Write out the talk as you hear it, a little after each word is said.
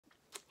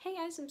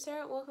Hey guys, I'm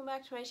Sarah. Welcome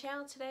back to my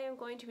channel. Today I'm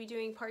going to be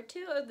doing part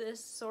 2 of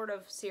this sort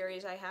of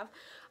series I have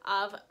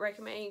of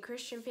recommending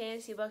Christian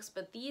fantasy books,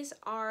 but these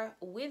are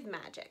with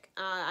magic.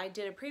 I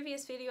did a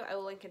previous video, I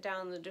will link it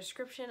down in the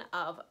description,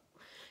 of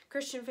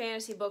Christian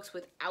fantasy books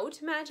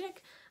without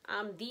magic.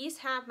 These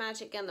have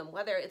magic in them,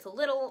 whether it's a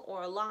little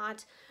or a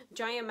lot,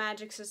 giant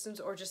magic systems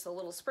or just a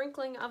little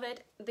sprinkling of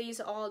it. These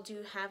all do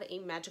have a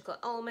magical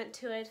element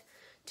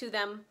to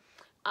them.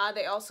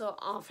 They also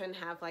often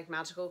have like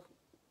magical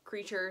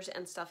creatures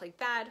and stuff like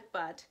that,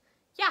 but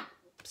yeah,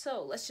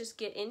 so let's just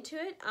get into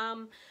it.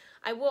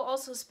 I will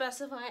also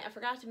specify, I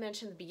forgot to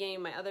mention at the beginning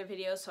of my other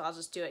video, so I'll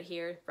just do it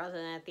here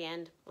rather than at the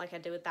end like I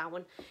did with that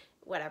one.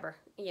 Whatever,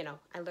 you know,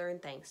 I learn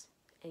things.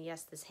 And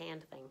yes, this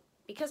hand thing,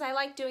 because I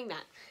like doing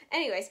that.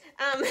 Anyways,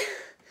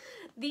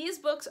 these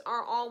books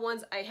are all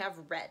ones I have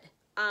read.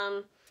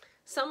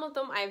 Some of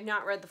them I have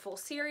not read the full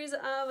series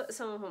of,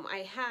 some of them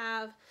I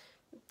have,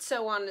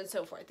 so on and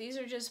so forth. These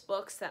are just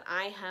books that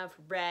I have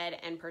read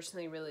and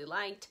personally really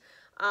liked.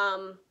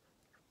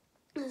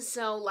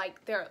 So like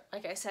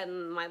I said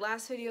in my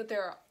last video,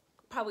 there are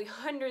probably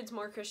hundreds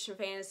more Christian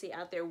fantasy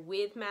out there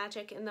with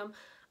magic in them.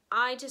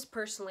 I just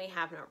personally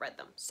have not read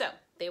them, so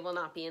they will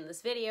not be in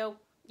this video,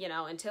 you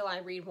know, until I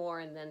read more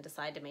and then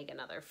decide to make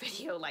another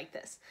video like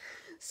this.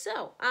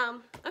 So,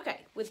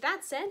 okay, with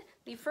that said,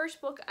 the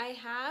first book I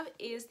have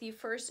is the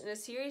first in a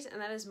series, and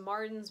that is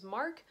Martin's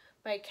Mark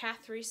by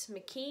Catherine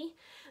McKee.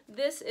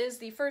 This is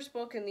the first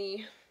book in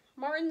the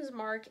Martin's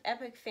Mark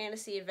Epic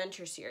Fantasy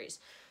Adventure series.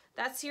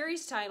 That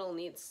series title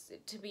needs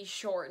to be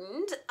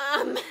shortened.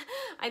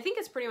 I think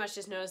it's pretty much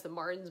just known as the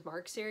Martin's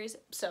Mark series,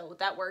 so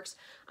that works.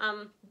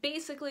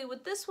 Basically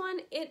with this one,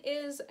 it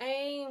is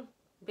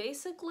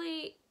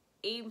basically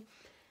a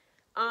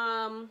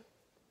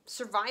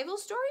survival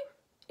story.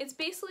 It's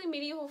basically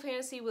medieval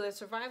fantasy with a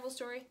survival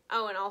story.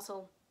 Oh, and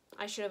also,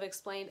 I should have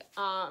explained,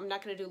 I'm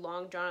not going to do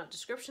long drawn out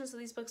descriptions of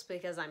these books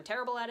because I'm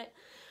terrible at it.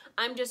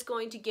 I'm just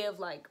going to give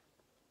like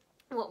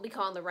what we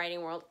call in the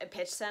writing world a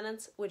pitch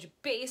sentence, which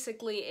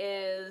basically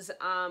is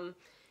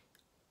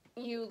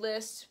you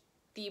list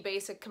the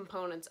basic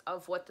components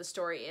of what the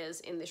story is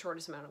in the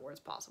shortest amount of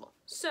words possible.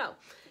 So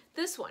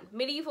this one,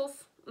 medieval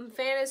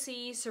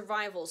fantasy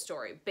survival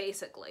story,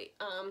 basically.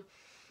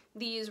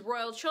 These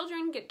royal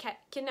children get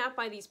kidnapped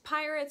by these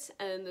pirates,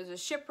 and there's a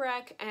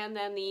shipwreck, and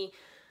then the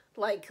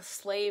like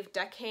slave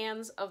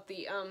deckhands of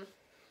the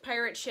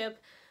pirate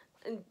ship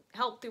and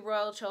help the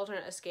royal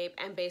children escape,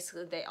 and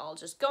basically they all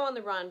just go on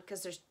the run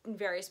because there's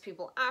various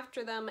people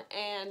after them,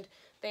 and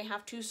they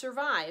have to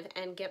survive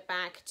and get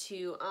back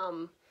to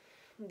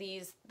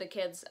the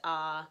kids'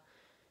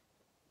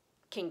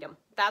 kingdom.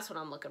 That's what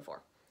I'm looking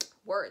for.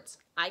 Words.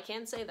 I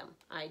can't say them.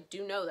 I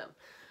do know them.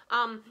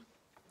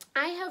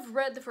 I have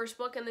read the first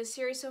book in this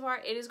series so far.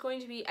 It is going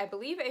to be, I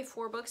believe, a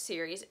 4-book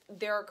series.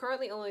 There are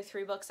currently only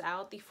 3 books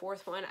out. The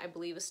 4th one, I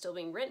believe, is still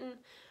being written.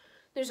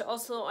 There's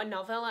also a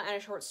novella and a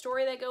short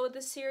story that go with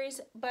this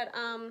series, but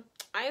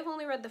I have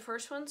only read the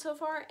first one so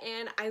far,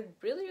 and I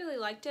really, really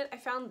liked it. I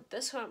found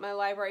this one at my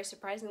library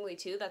surprisingly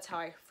too. That's how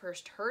I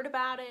first heard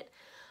about it.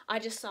 I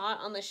just saw it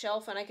on the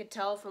shelf, and I could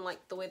tell from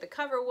like the way the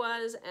cover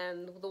was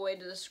and the way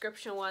the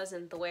description was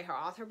and the way her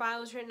author bio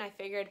was written, I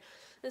figured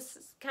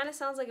this kind of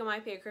sounds like it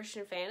might be a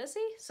Christian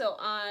fantasy, so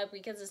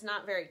because it's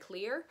not very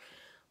clear.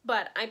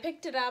 But I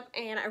picked it up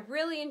and I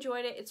really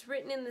enjoyed it. It's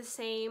written in the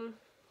same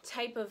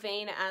type of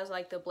vein as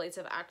like the Blades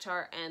of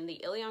Akhtar and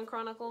the Ilion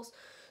Chronicles.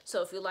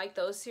 So if you like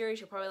those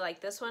series, you'll probably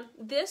like this one.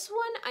 This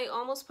one I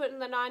almost put in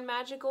the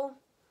non-magical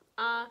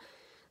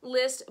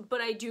list,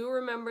 but I do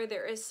remember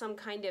there is some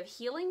kind of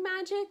healing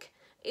magic.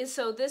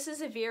 So this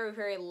is a very,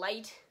 very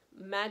light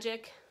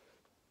magic.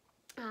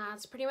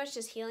 It's pretty much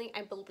just healing,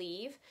 I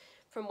believe.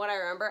 From what I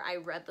remember, I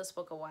read this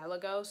book a while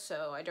ago,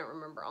 so I don't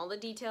remember all the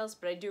details,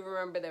 but I do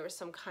remember there was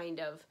some kind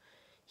of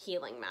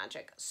healing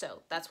magic.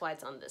 So that's why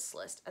it's on this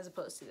list as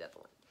opposed to the other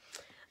one.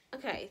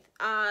 Okay,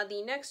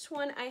 the next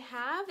one I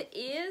have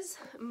is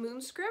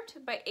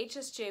Moonscript by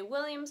H.S.J.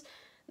 Williams.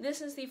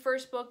 This is the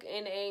first book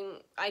in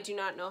I do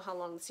not know how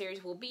long the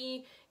series will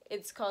be.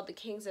 It's called The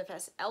Kings of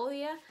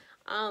Esselia.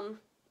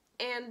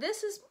 And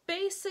this is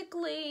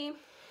basically,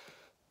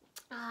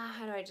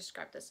 how do I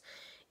describe this?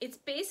 It's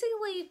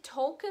basically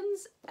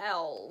Tolkien's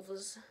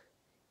elves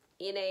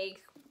in a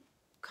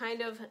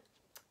kind of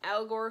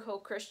allegorical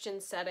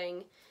Christian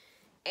setting,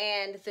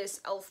 and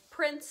this elf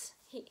prince,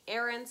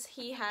 Arrens,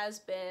 he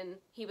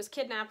was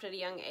kidnapped at a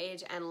young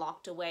age and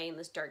locked away in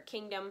this dark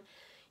kingdom.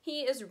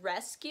 He is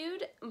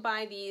rescued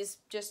by these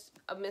just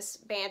a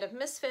band of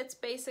misfits,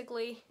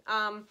 basically,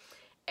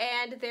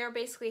 and they're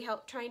basically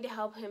trying to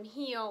help him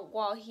heal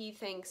while he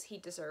thinks he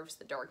deserves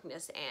the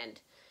darkness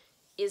and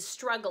is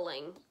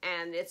struggling,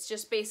 and it's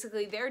just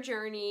basically their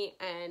journey,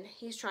 and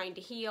he's trying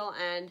to heal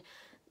and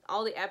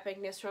all the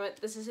epicness from it.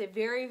 This is a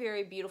very,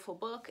 very beautiful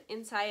book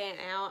inside and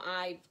out.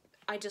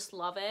 I just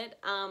love it.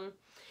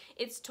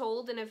 It's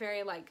told in a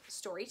very like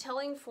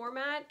storytelling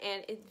format,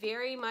 and it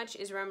very much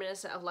is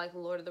reminiscent of like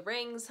Lord of the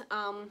Rings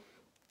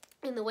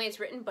in the way it's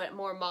written, but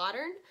more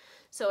modern.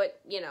 So it,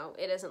 you know,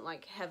 it isn't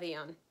like heavy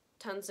on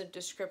tons of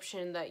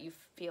description that you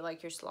feel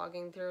like you're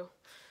slogging through.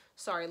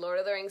 Sorry, Lord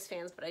of the Rings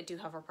fans, but I do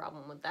have a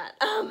problem with that.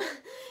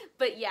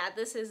 But yeah,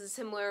 this is a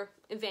similar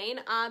vein.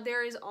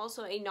 There is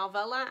also a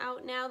novella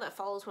out now that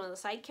follows one of the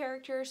side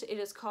characters. It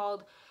is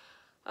called,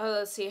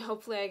 let's see,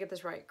 hopefully I get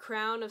this right,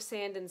 Crown of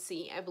Sand and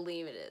Sea, I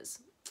believe it is.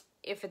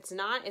 If it's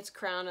not, it's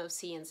Crown of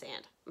Sea and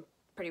Sand. I'm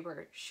pretty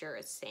sure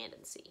it's Sand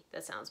and Sea.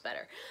 That sounds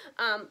better.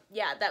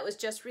 Yeah, that was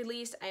just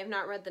released. I have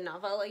not read the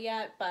novella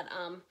yet, but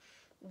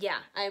yeah,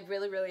 I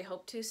really, really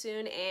hope to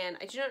soon. And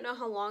I do not know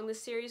how long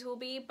this series will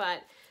be,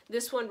 but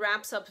this one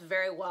wraps up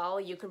very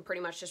well. You can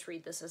pretty much just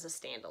read this as a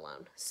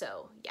standalone.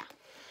 So, yeah.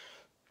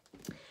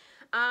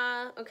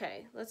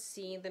 Okay, let's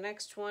see. The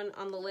next one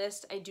on the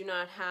list, I do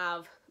not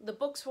have the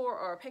books for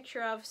or a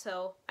picture of,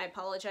 so I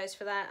apologize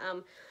for that.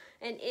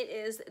 And it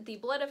is the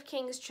Blood of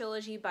Kings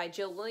trilogy by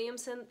Jill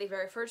Williamson. The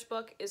very first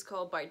book is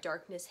called By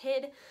Darkness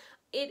Hid.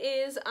 It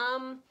is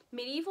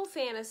medieval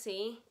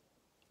fantasy,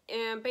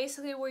 and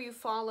basically where you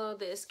follow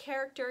this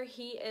character.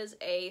 He is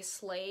a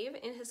slave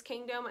in his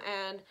kingdom,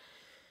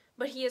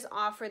 but he is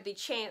offered the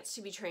chance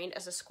to be trained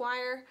as a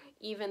squire,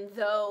 even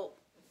though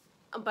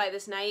by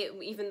this night,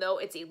 even though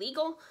it's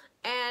illegal.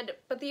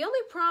 But the only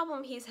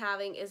problem he's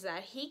having is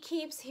that he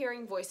keeps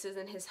hearing voices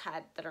in his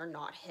head that are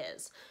not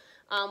his.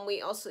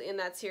 We also, in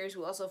that series,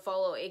 we also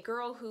follow a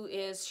girl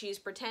she's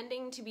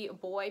pretending to be a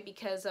boy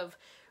because of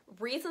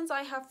reasons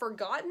I have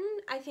forgotten.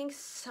 I think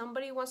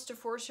somebody wants to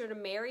force her to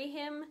marry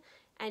him,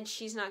 and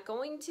she's not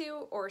going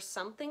to, or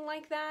something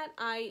like that.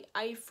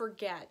 I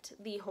forget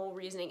the whole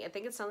reasoning. I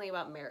think it's something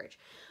about marriage.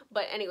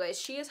 But anyways,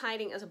 she is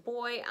hiding as a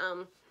boy,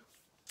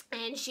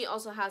 and she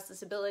also has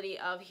this ability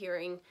of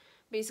hearing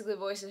basically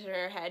voices in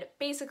her head.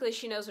 Basically,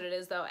 she knows what it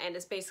is, though, and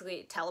it's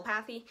basically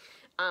telepathy.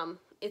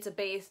 It's a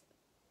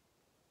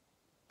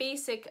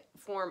basic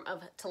form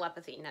of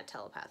telepathy, not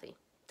telepathy,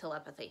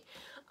 telepathy,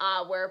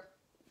 where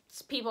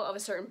people of a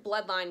certain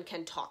bloodline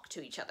can talk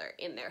to each other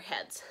in their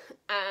heads.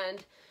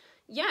 And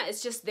yeah,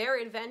 it's just their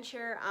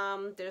adventure.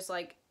 There's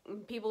like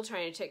people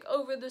trying to take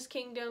over this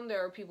kingdom.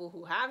 There are people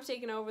who have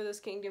taken over this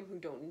kingdom who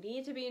don't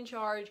need to be in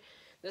charge.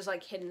 There's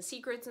like hidden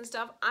secrets and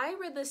stuff. I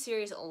read this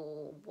series a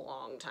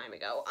long time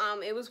ago.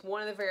 It was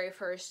one of the very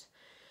first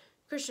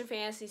Christian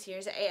fantasy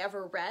series I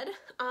ever read.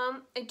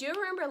 I do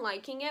remember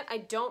liking it. I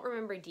don't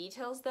remember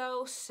details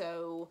though,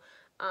 so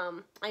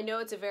I know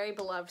it's a very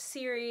beloved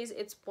series.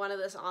 It's one of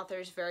this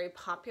author's very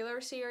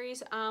popular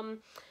series.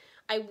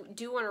 I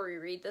do want to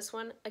reread this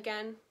one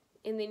again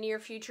in the near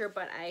future,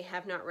 but I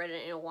have not read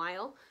it in a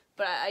while.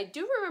 But I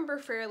do remember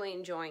fairly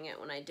enjoying it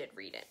when I did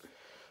read it.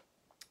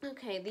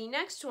 Okay, the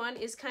next one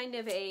is kind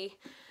of a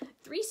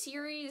 3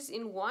 series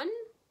in one.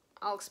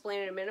 I'll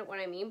explain in a minute what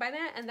I mean by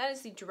that, and that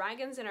is the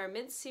Dragons in Our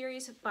Midst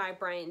series by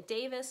Brian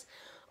Davis.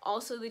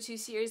 Also, the 2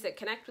 series that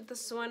connect with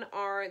this one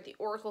are The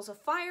Oracles of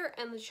Fire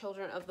and The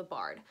Children of the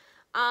Bard.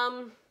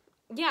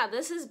 Yeah,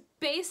 this is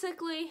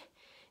basically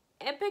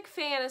epic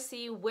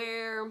fantasy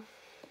where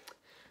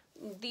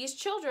these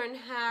children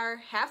are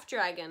half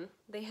dragon.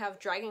 They have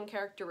dragon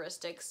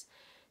characteristics,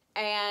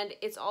 and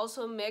it's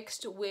also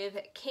mixed with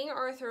King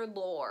Arthur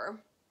lore.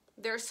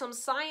 There's some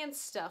science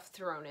stuff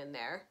thrown in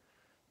there.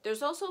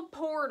 There's also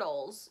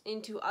portals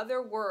into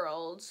other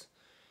worlds,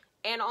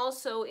 and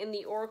also in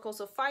the Oracles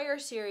of Fire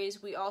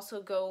series, we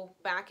also go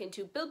back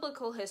into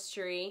biblical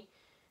history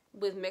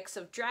with mix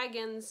of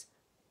dragons,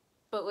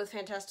 but with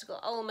fantastical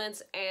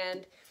elements,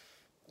 and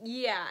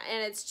yeah,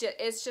 and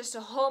it's just a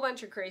whole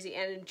bunch of crazy.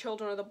 And in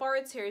Children of the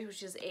Bard series,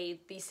 which is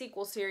the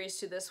sequel series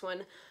to this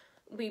one,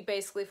 we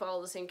basically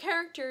follow the same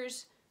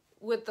characters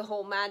with the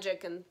whole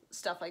magic and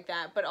stuff like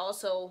that, but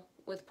also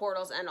with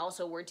portals, and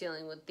also we're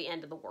dealing with the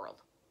end of the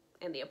world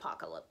and the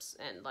apocalypse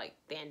and like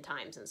the end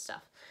times and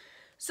stuff.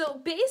 So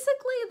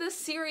basically this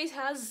series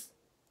has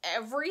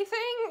everything.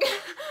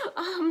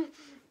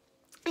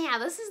 Yeah,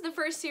 this is the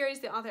first series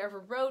the author ever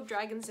wrote,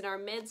 Dragons in Our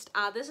Midst.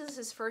 This is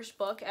his first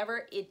book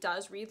ever. It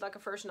does read like a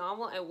first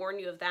novel. I warn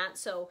you of that.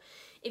 So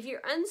if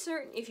you're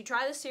uncertain, if you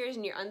try this series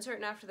and you're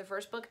uncertain after the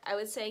first book, I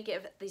would say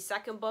give the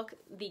second book,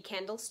 The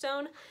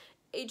Candlestone,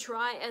 a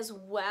try as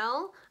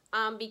well.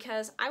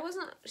 Because I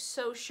wasn't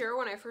so sure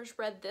when I first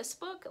read this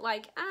book,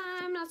 like,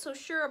 I'm not so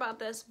sure about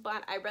this,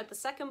 but I read the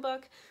second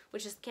book,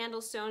 which is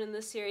Candlestone in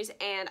this series,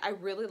 and I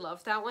really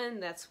loved that one.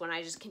 That's when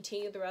I just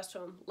continued the rest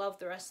of them, loved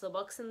the rest of the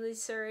books in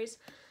this series.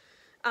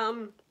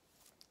 The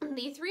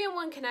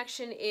 3-in-1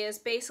 connection is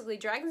basically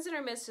Dragons in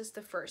Our Midst is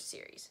the first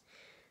series.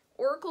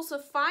 Oracles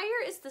of Fire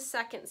is the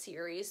second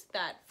series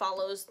that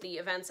follows the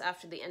events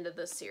after the end of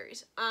this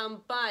series.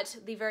 But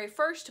the very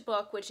first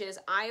book, which is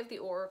Eye of the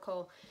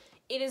Oracle,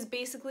 it is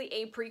basically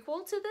a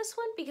prequel to this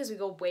one because we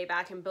go way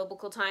back in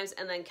biblical times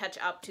and then catch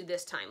up to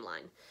this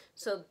timeline.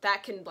 So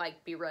that can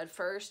like be read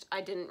first.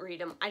 I didn't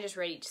read them. I just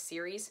read each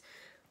series.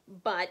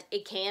 But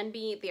it can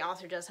be, the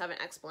author does have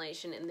an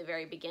explanation in the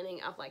very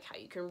beginning of like how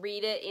you can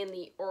read it in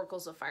the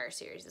Oracles of Fire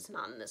series. It's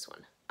not in this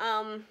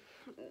one.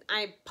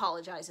 I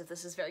apologize if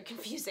this is very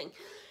confusing.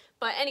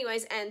 But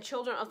anyways, and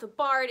Children of the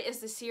Bard is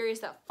the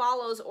series that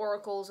follows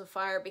Oracles of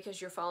Fire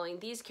because you're following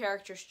these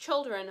characters'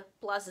 children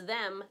plus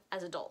them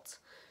as adults.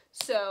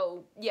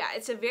 So yeah,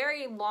 it's a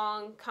very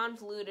long,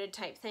 convoluted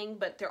type thing,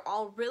 but they're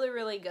all really,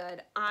 really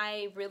good.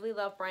 I really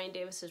love Brian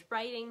Davis's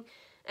writing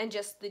and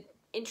just the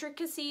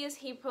intricacies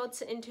he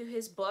puts into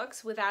his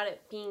books without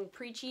it being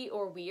preachy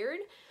or weird,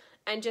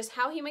 and just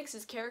how he makes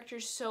his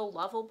characters so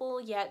lovable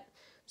yet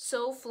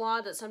so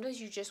flawed that sometimes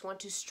you just want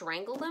to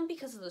strangle them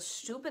because of the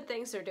stupid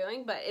things they're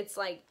doing, but it's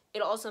like,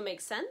 it also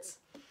makes sense.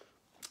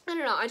 I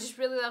don't know, I just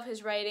really love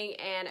his writing,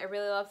 and I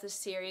really love this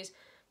series.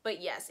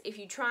 But yes, if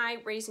you try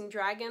Raising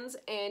Dragons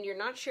and you're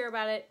not sure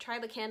about it, try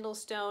the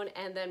Candlestone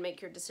and then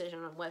make your decision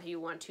on whether you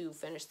want to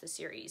finish the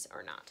series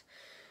or not.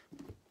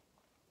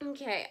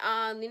 Okay,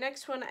 the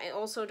next one I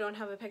also don't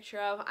have a picture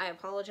of. I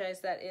apologize.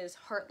 That is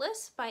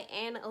Heartless by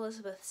Anne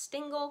Elizabeth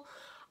Stengel.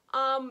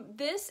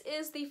 This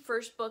is the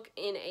first book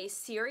in a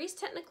series,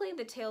 technically,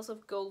 The Tales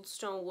of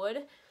Goldstone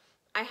Wood.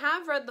 I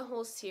have read the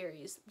whole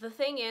series. The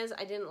thing is,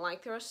 I didn't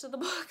like the rest of the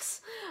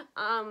books.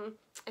 I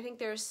think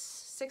there's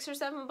 6 or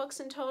 7 books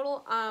in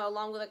total,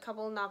 along with a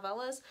couple of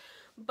novellas,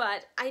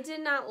 but I did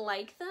not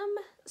like them,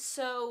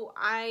 so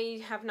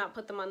I have not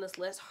put them on this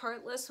list.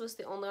 Heartless was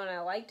the only one I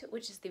liked,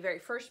 which is the very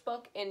first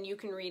book, and you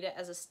can read it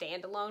as a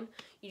standalone.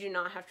 You do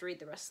not have to read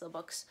the rest of the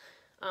books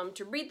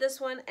to read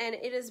this one, and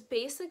it is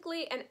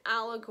basically an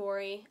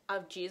allegory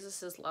of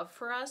Jesus's love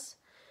for us,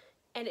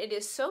 and it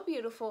is so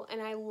beautiful,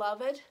 and I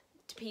love it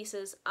to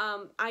pieces.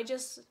 I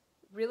just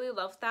really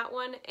loved that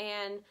one,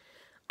 and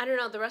I don't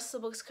know, the rest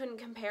of the books couldn't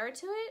compare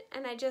to it,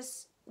 and I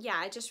just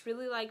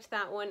really liked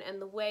that one,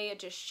 and the way it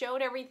just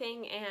showed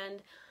everything,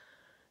 and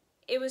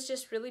it was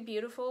just really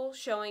beautiful,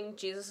 showing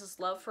Jesus's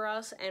love for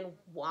us and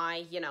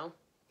why, you know,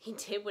 he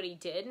did what he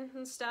did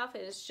and stuff.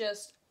 It's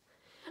just,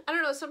 I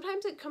don't know,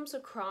 sometimes it comes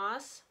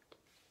across,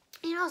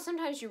 you know,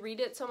 sometimes you read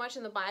it so much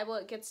in the Bible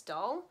it gets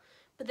dull,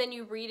 but then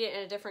you read it in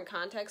a different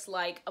context,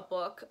 like a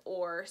book,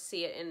 or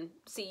see,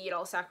 you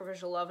know,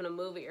 sacrificial love in a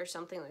movie or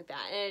something like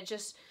that. And it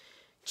just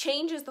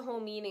changes the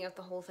whole meaning of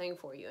the whole thing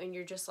for you. And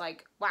you're just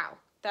like, wow,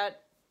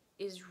 that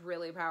is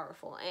really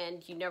powerful.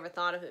 And you never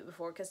thought of it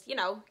before because, you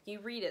know, you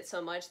read it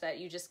so much that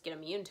you just get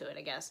immune to it,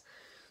 I guess.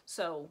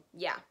 So,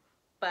 yeah.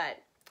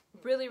 But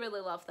really,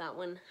 really love that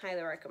one.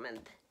 Highly recommend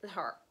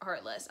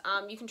Heartless.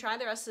 You can try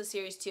the rest of the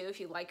series too if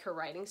you like her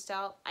writing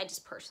style. I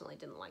just personally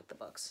didn't like the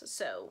books.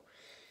 So,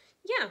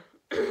 yeah.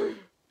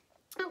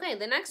 Okay,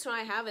 the next one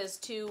I have is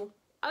 2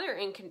 other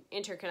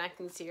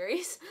interconnecting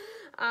series,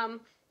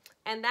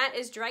 and that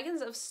is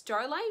Dragons of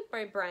Starlight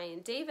by Brian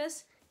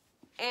Davis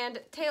and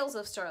Tales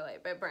of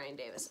Starlight by Brian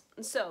Davis.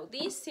 So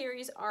these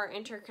series are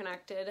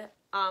interconnected,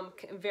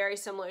 very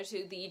similar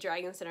to the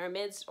Dragons in Our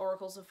Midst,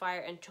 Oracles of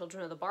Fire, and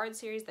Children of the Bard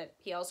series that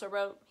he also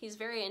wrote. He's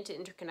very into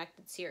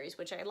interconnected series,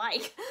 which I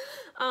like.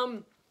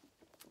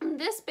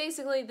 This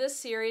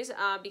series,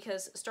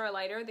 because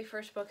Starlighter, the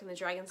first book in the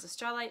Dragons of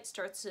Starlight,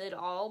 starts it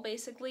all,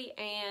 basically,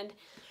 and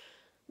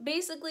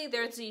basically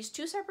there's these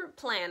 2 separate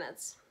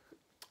planets,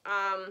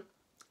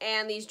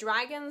 and these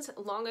dragons,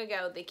 long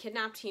ago, they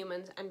kidnapped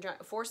humans and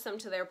forced them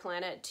to their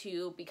planet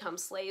to become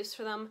slaves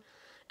for them,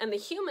 and the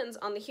humans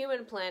on the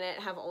human planet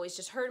have always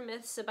just heard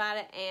myths about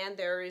it, and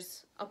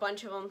there's a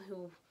bunch of them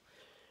who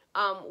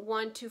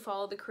want to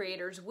follow the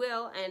creator's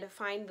will and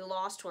find the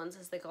lost ones,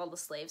 as they call the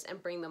slaves,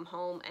 and bring them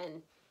home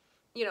and,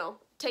 you know,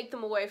 take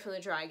them away from the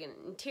dragon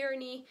and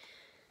tyranny.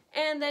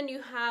 And then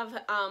you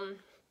have,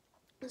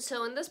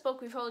 so in this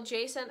book we follow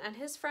Jason and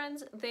his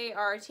friends. They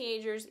are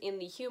teenagers in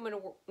the human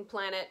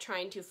planet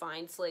trying to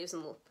find slaves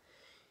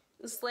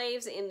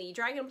in the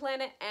dragon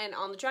planet, and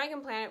on the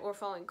dragon planet we're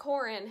following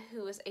Corin,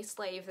 who is a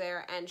slave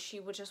there, and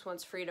she just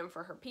wants freedom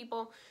for her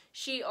people.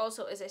 She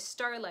also is a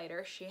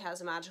starlighter. She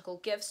has magical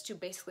gifts to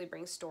basically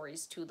bring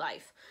stories to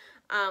life.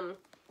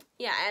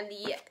 Yeah, and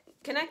the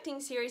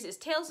connecting series is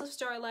Tales of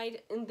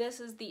Starlight, and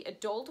this is the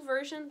adult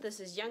version. This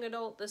is young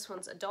adult. This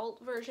one's adult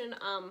version.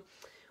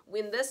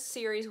 In this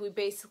series, we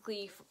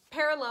basically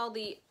parallel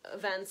the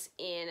events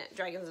in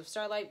Dragons of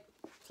Starlight.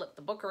 Flip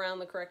the book around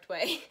the correct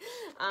way.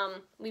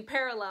 We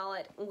parallel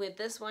it with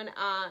this one.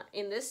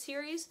 In this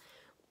series,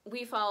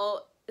 we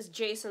follow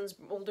Jason's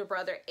older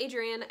brother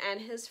Adrian and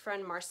his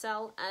friend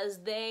Marcel as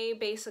they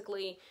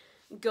basically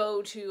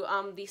go to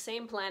the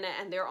same planet,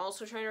 and they're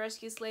also trying to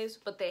rescue slaves,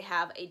 but they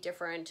have a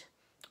different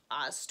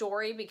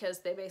story because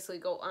they basically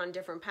go on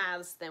different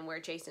paths than where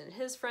Jason and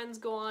his friends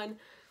go on.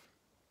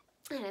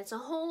 And it's a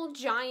whole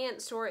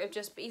giant story of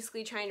just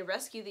basically trying to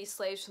rescue these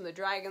slaves from the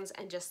dragons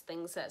and just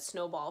things that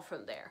snowball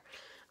from there.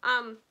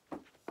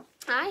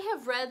 I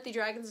have read the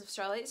Dragons of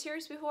Starlight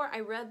series before. I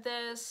read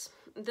this.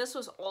 This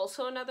was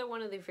also another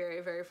one of the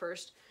very, very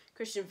first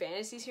Christian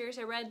fantasy series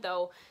I read,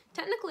 though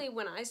technically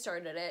when I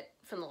started it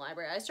from the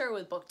library, I started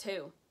with book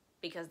 2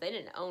 because they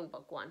didn't own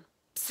book 1.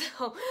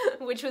 So,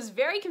 which was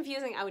very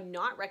confusing. I would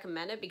not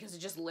recommend it because it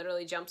just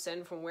literally jumps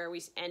in from where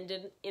we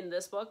ended in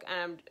this book,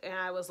 and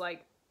I was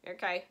like,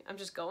 okay, I'm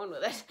just going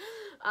with it.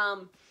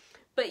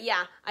 But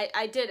yeah,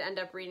 I did end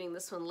up reading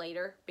this one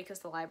later because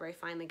the library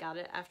finally got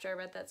it after I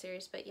read that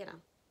series, but you know,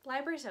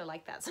 libraries are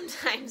like that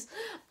sometimes.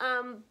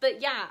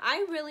 But yeah,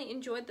 I really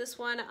enjoyed this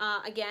one.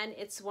 Again,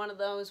 it's one of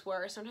those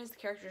where sometimes the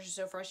characters are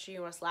so frustrating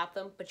you want to slap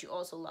them, but you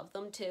also love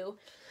them too.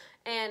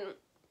 And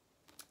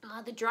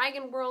the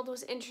dragon world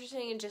was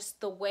interesting, and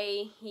just the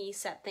way he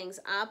set things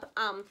up.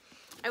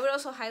 I would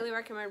also highly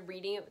recommend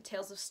reading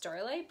Tales of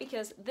Starlight,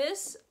 because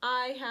this,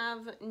 I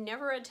have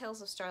never read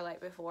Tales of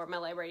Starlight before. My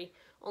library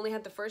only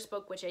had the first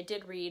book, which I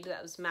did read.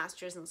 That was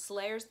Masters and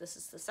Slayers. This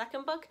is the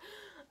second book,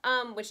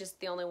 which is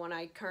the only one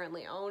I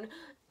currently own.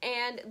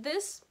 And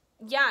this,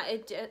 yeah,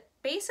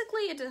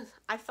 basically,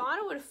 I thought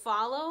it would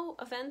follow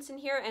events in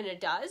here, and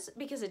it does,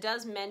 because it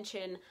does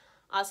mention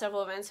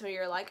several events where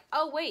you're like,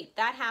 oh wait,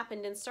 that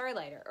happened in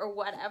Starlight or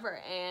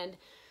whatever. And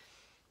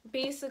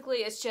basically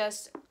it's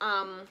just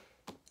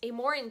a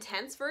more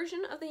intense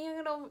version of the young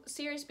adult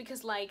series,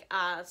 because like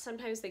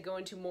sometimes they go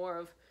into more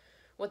of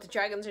what the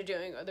dragons are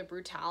doing or the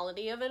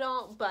brutality of it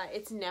all, but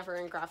it's never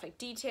in graphic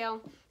detail.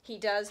 He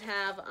does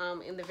have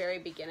in the very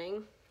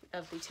beginning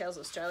of the Tales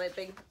of Starlight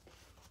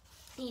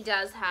he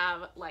does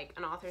have like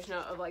an author's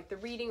note of like the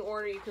reading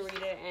order you can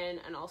read it in,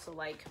 and also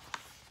like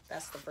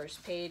that's the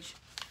first page,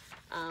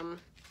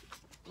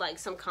 like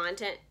some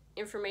content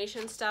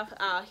information stuff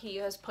he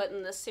has put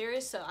in this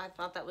series, so I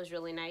thought that was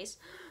really nice.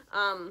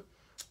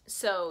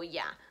 So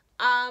yeah,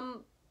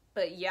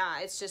 but yeah,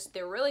 it's just,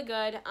 they're really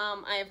good.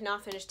 I have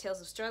not finished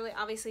Tales of Starlight,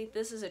 obviously.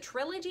 This is a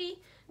trilogy.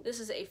 This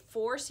is a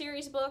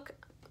 4-series book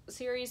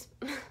series.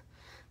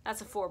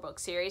 That's a 4-book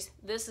series.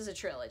 This is a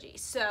trilogy.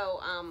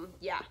 So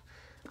yeah,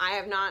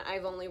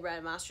 I've only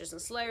read Masters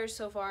and Slayers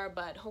so far,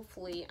 but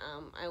hopefully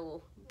I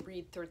will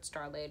read Third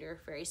Star later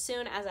very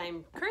soon, as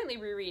I'm currently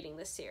rereading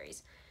this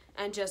series,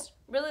 and just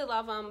really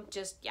love him.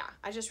 Just, yeah,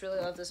 I just really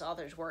love this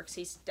author's works.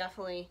 He's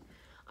definitely,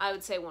 I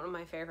would say, one of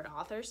my favorite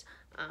authors.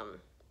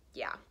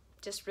 Yeah,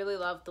 just really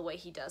love the way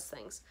he does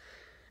things.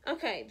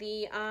 Okay,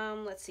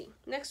 let's see.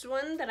 Next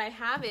one that I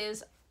have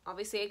is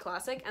obviously a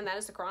classic, and that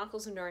is The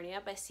Chronicles of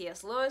Narnia by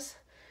C.S. Lewis.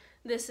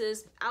 This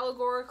is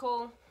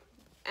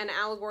an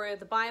allegory of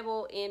the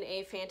Bible in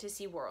a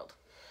fantasy world.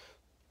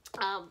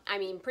 I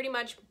mean, pretty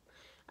much,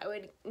 I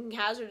would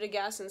hazard a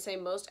guess and say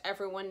most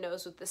everyone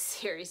knows what this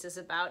series is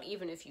about.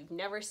 Even if you've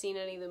never seen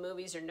any of the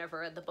movies or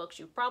never read the books,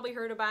 you've probably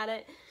heard about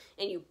it,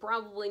 and you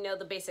probably know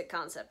the basic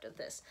concept of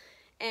this.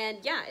 And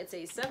yeah, it's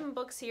a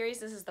 7-book series.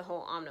 This is the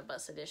whole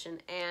omnibus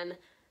edition, and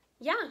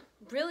yeah,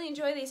 really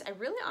enjoy these. I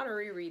really ought to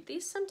reread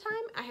these sometime.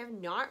 I have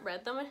not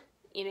read them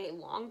in a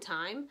long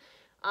time.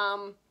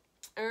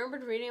 I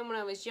remembered reading them when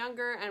I was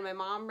younger, and my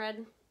mom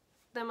read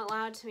them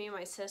aloud to me and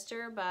my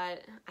sister,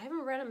 but I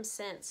haven't read them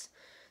since.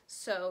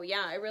 So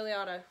yeah, I really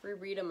ought to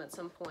reread them at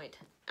some point.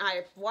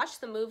 I've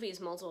watched the movies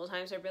multiple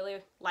times. I really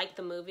like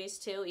the movies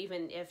too,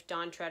 even if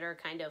Don Treader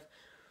kind of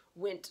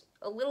went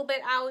a little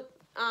bit out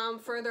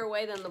further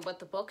away than what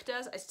the book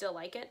does. I still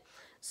like it.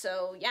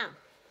 So yeah,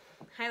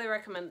 highly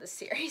recommend this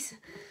series.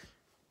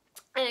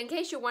 And in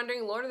case you're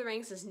wondering, Lord of the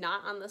Rings is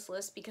not on this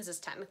list because it's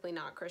technically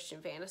not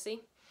Christian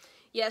fantasy.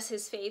 Yes,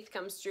 his faith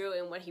comes through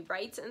in what he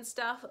writes and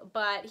stuff,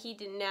 but he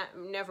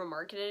never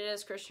marketed it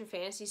as Christian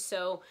fantasy,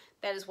 so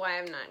that is why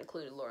I've not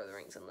included Lord of the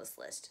Rings on this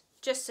list.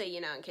 Just so you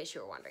know, in case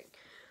you were wondering.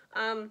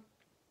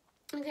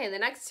 Okay, the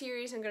next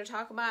series I'm going to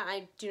talk about,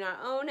 I do not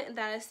own, and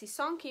that is the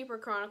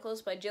Songkeeper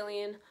Chronicles by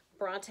Gillian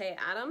Bronte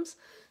Adams.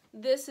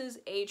 This is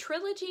a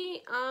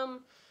trilogy,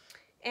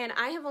 and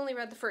I have only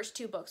read the first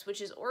 2 books, which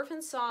is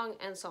Orphan Song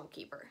and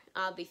Songkeeper.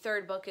 The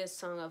third book is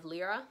Song of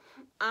Lyra.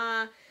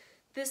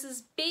 This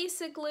is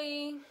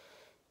basically,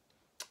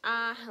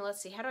 let's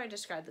see, how do I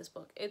describe this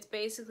book? It's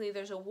basically,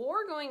 there's a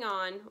war going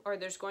on, or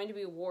there's going to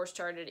be a war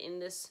started in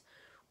this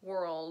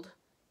world,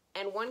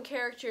 and one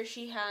character,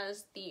 she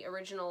has the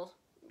original,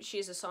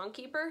 she's a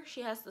songkeeper.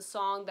 She has the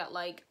song that,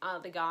 like,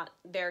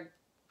 their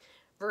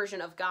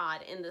version of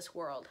God in this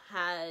world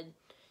had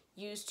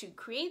used to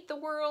create the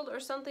world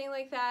or something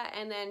like that,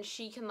 and then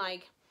she can,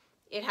 like,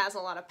 it has a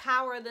lot of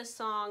power, this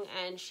song,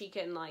 and she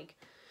can, like,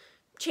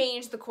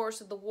 change the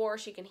course of the war.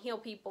 She can heal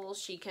people.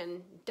 She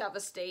can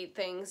devastate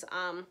things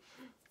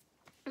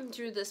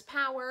through this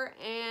power.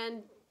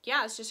 And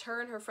yeah, it's just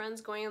her and her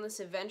friends going on this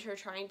adventure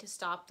trying to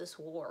stop this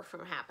war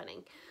from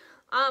happening.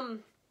 I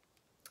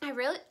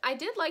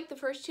did like the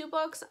first 2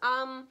 books.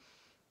 I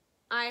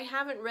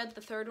haven't read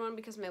the third one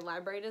because my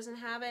library doesn't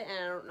have it,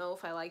 and I don't know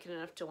if I like it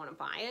enough to want to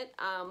buy it.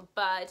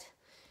 But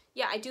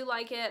yeah, I do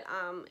like it.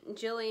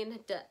 Gillian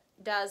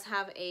does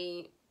have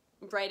a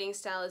writing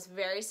style that's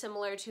very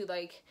similar to,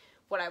 like,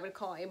 what I would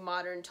call a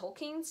modern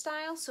Tolkien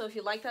style. So if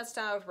you like that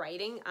style of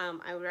writing,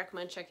 I would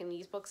recommend checking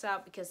these books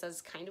out, because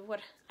that's kind of what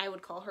I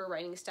would call her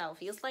writing style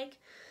feels like.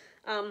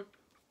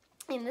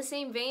 In the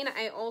same vein,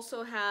 I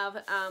also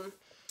have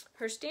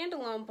her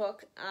standalone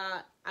book,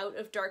 Out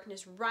of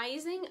Darkness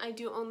Rising. I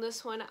do own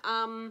this one.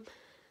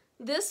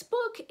 This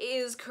book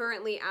is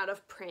currently out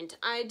of print.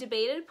 I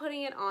debated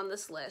putting it on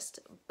this list,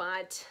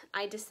 but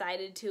I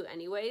decided to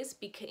anyways,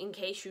 in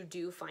case you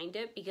do find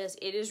it, because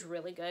it is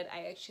really good.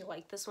 I actually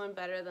like this one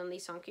better than the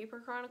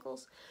Songkeeper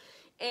Chronicles.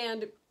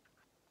 And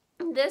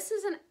this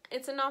is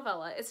it's a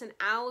novella. It's an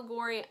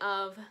allegory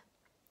of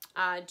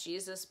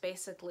Jesus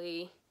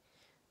basically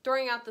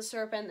throwing out the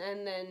serpent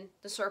and then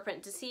the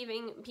serpent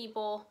deceiving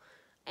people,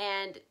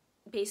 and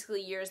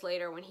basically years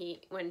later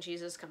when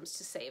Jesus comes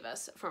to save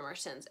us from our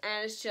sins.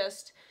 And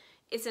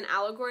it's an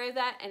allegory of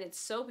that, and it's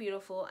so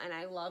beautiful, and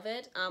I love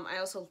it. I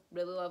also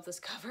really love this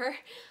cover.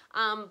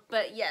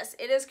 But yes,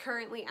 it is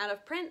currently out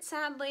of print,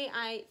 sadly.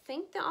 I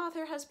think the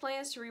author has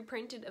plans to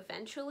reprint it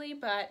eventually,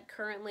 but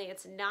currently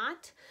it's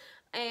not.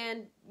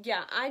 And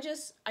yeah,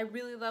 I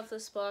really love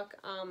this book.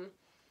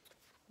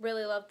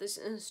 Really love this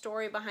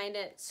story behind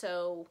it.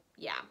 So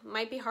yeah,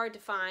 might be hard to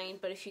find,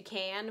 but if you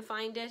can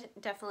find it,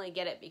 definitely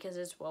get it because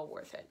it's well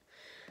worth it.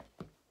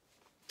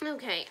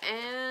 Okay,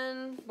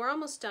 and we're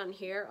almost done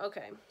here.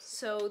 Okay,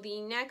 so the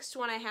next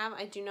one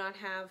I do not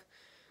have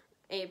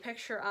a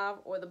picture of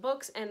or the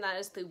books, and that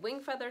is the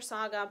Wingfeather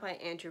Saga by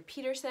Andrew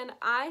Peterson.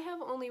 I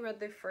have only read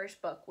the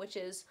first book, which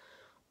is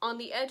On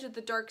the Edge of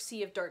the Dark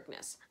Sea of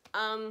Darkness.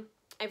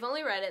 I've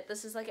only read it.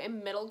 This is like a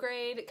middle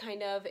grade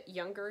kind of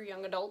young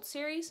adult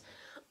series.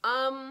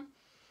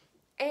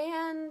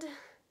 And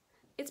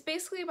it's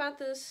basically about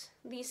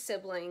these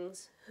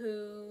siblings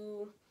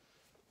who,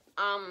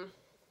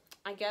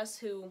 I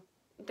guess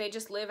they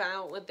just live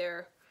out with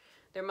their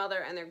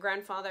mother and their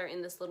grandfather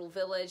in this little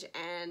village,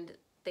 and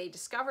they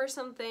discover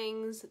some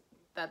things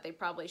that they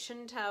probably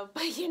shouldn't have,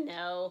 but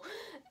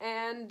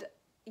and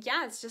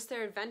yeah, it's just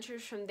their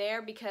adventures from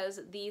there, because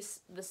this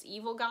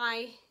evil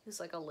guy who's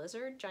like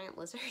a giant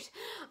lizard,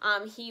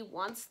 he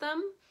wants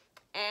them,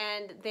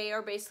 and they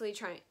are basically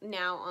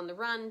now on the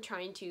run,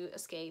 trying to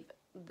escape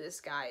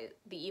this guy,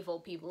 the evil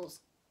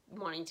people's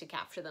wanting to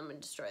capture them and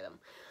destroy them,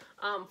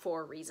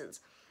 for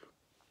reasons.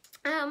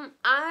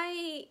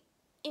 I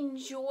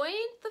enjoyed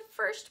the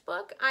first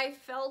book. I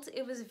felt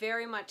it was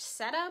very much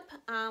set up,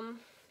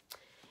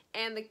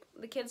 and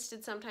the kids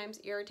did sometimes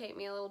irritate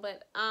me a little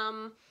bit,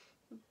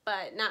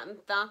 but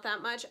not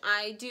that much.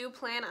 I do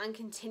plan on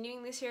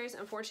continuing the series.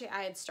 Unfortunately,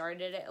 I had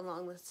started it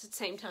along the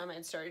same time I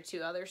had started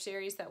 2 other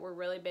series that were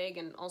really big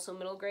and also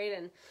middle grade,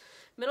 and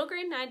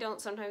I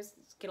don't sometimes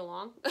get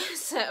along.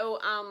 So,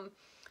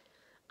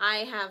 I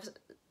have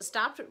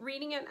stopped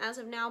reading it as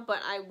of now,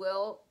 but I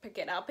will pick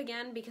it up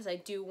again because I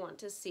do want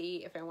to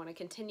see if I want to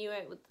continue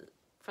it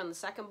from the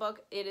second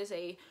book. It is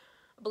I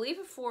believe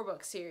a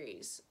 4-book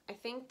series. I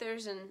think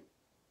there's a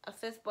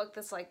 5th book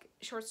that's like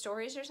short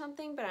stories or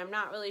something, but I'm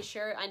not really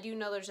sure. I do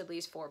know there's at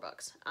least 4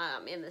 books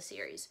in the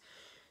series.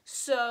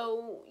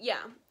 So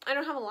yeah, I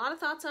don't have a lot of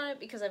thoughts on it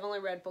because I've only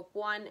read book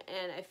 1,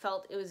 and I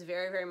felt it was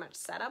very, very much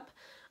set up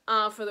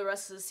for the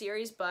rest of the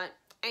series, but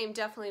I am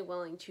definitely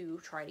willing to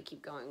try to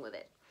keep going with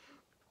it.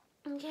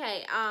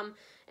 Okay,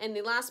 and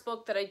the last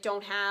book that I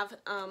don't have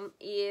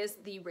is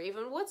the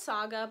Ravenwood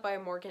Saga by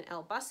Morgan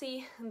L.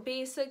 Bussey.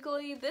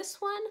 Basically, this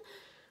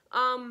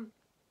one,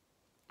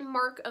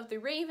 Mark of the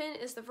Raven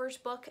is the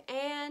first book,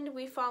 and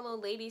we follow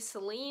Lady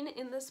Selene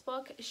in this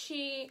book.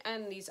 She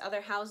and these other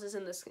houses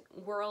in this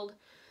world,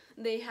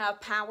 they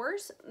have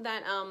powers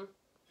that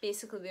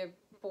basically they're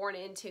born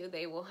into.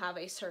 They will have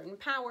a certain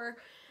power,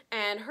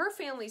 and her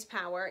family's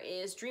power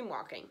is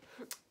dreamwalking.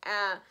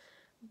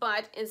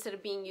 But instead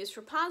of being used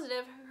for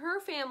positive,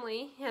 her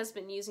family has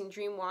been using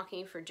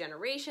dreamwalking for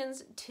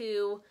generations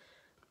to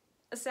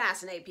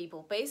assassinate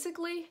people.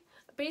 Basically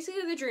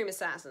the dream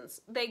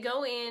assassins. They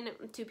go in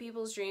to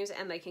people's dreams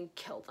and they can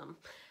kill them,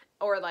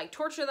 or like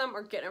torture them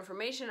or get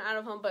information out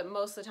of them, but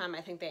most of the time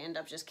I think they end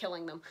up just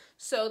killing them.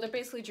 So they're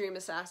basically dream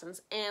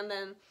assassins. And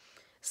then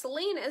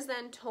Selene is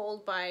then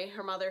told by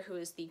her mother, who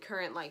is the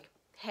current like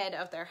head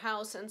of their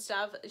house and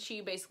stuff,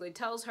 she basically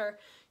tells her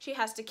she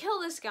has to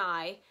kill this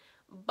guy.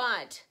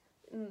 But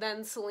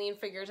then Selene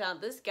figures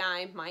out this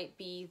guy might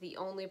be the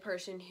only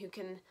person who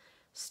can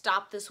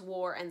stop this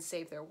war and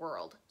save their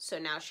world. So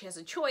now she has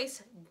a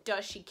choice.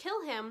 Does she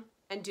kill him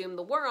and doom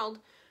the world,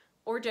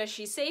 or does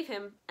she save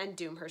him and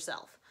doom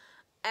herself?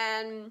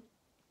 And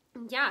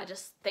yeah,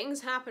 just things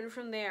happen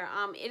from there.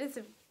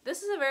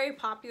 This is a very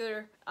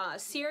popular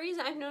series,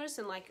 I've noticed,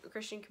 in like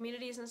Christian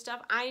communities and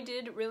stuff. I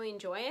did really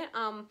enjoy it.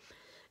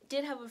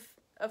 Did have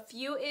a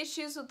few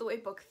issues with the way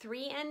book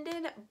 3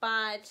 ended,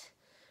 but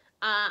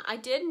I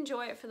did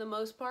enjoy it for the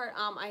most part.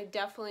 I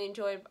definitely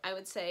enjoyed, I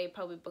would say,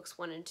 probably books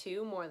 1 and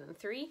 2 more than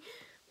 3.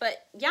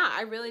 But yeah,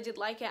 I really did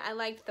like it. I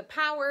liked the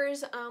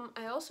powers.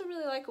 I also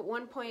really like at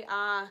one point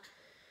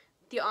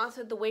the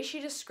author, the way she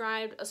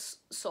described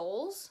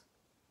souls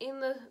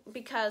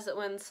because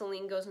when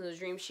Selene goes into the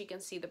dream, she can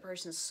see the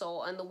person's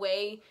soul, and the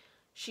way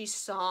she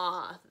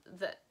saw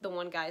the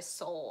one guy's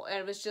soul, and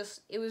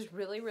it was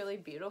really, really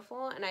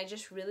beautiful, and I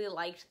just really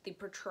liked the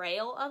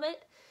portrayal of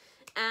it.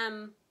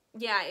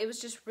 Yeah, it was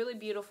just really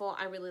beautiful.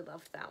 I really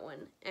loved that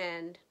one.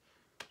 And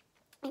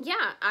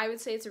yeah, I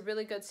would say it's a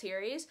really good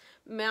series.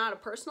 Not a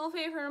personal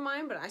favorite of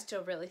mine, but I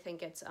still really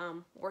think it's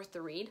worth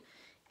the read.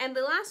 And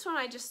the last one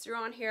I just threw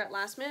on here at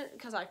last minute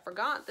because I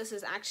forgot. This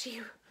is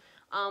actually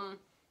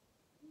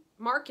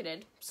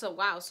marketed, so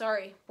wow,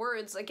 sorry,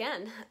 words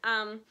again,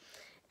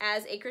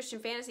 as a Christian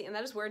fantasy, and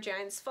that is Where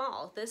Giants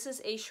Fall. This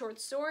is a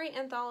short story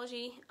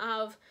anthology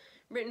of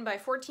written by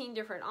 14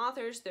 different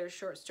authors. There's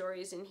short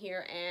stories in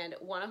here, and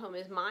one of them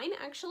is mine,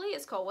 actually.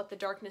 It's called What the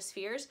Darkness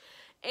Fears.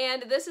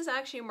 And this is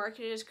actually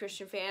marketed as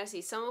Christian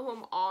fantasy. Some of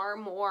them are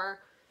more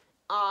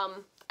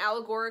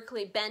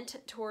allegorically bent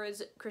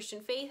towards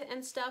Christian faith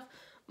and stuff.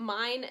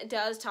 Mine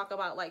does talk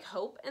about like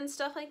hope and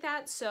stuff like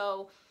that,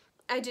 so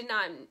I did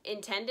not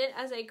intend it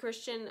as a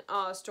Christian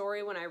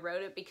story when I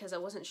wrote it, because I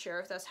wasn't sure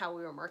if that's how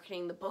we were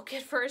marketing the book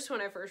at first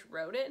when I first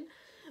wrote it.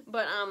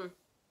 But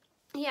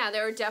yeah,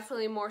 there are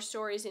definitely more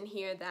stories in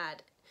here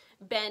that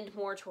bend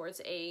more towards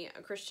a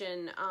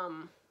Christian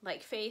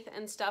like faith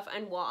and stuff,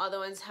 and while other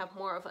ones have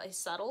more of a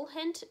subtle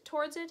hint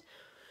towards it.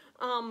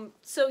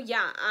 So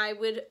yeah, I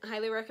would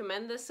highly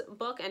recommend this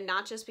book, and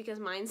not just because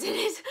mine's in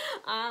it.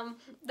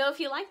 Though if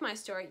you like my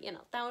story, you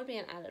know, that would be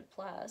an added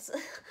plus.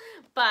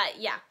 But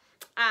yeah,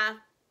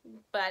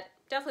 but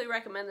definitely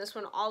recommend this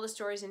one. All the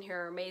stories in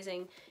here are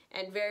amazing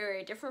and very,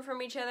 very different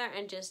from each other,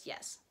 and just,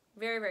 yes,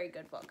 very, very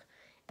good book.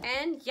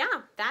 And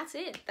yeah, that's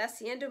it. That's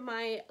the end of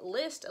my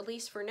list, at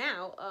least for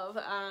now, of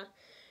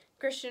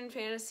Christian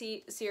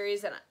fantasy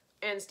series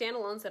and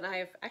standalones that I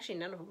have. Actually,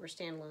 none of them were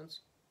standalones.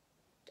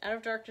 Out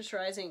of Darkness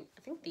Rising,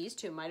 I think these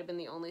two might have been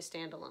the only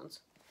standalones.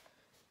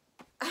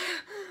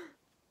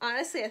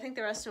 Honestly, I think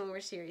the rest of them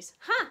were series.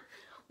 Huh!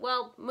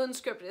 Well,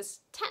 Moonscript is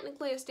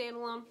technically a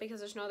standalone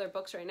because there's no other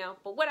books right now,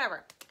 but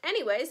whatever.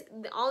 Anyways,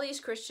 all these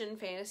Christian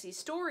fantasy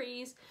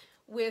stories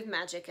with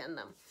magic in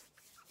them.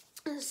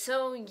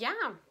 So yeah,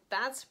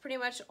 that's pretty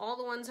much all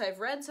the ones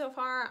I've read so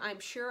far. I'm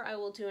sure I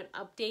will do an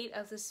update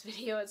of this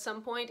video at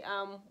some point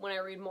when I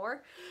read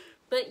more.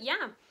 But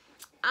yeah,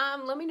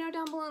 let me know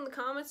down below in the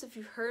comments if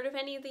you've heard of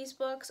any of these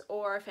books,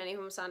 or if any of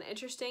them sound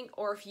interesting,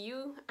 or if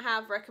you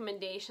have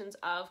recommendations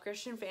of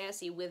Christian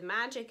fantasy with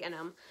magic in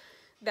them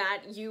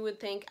that you would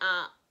think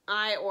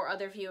I or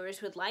other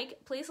viewers would like.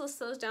 Please list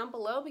those down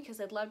below,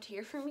 because I'd love to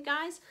hear from you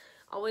guys.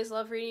 Always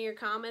love reading your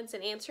comments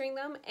and answering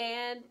them.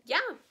 And yeah,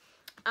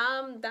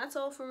 that's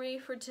all for me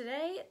for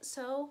today.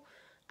 So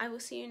I will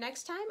see you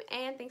next time,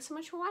 and thanks so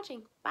much for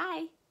watching.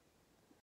 Bye!